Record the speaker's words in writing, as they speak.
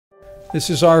This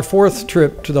is our fourth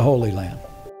trip to the Holy Land.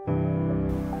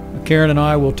 Karen and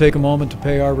I will take a moment to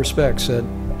pay our respects at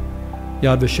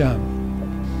Yad Vashem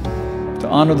to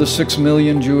honor the 6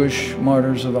 million Jewish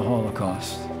martyrs of the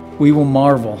Holocaust. We will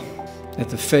marvel at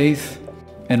the faith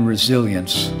and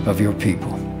resilience of your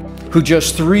people, who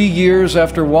just 3 years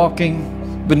after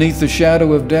walking beneath the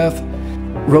shadow of death,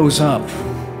 rose up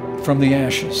from the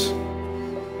ashes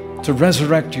to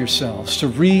resurrect yourselves, to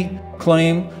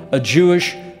reclaim a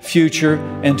Jewish future,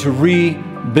 and to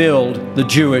rebuild the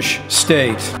Jewish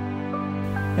state.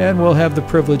 And we'll have the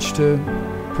privilege to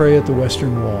pray at the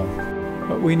Western Wall.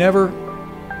 But we never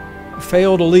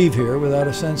fail to leave here without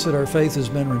a sense that our faith has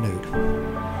been renewed.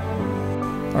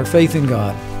 Our faith in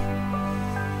God,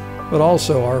 but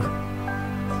also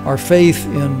our faith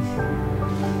in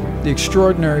the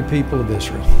extraordinary people of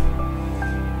Israel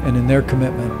and in their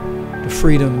commitment to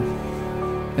freedom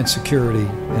and security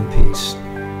and peace.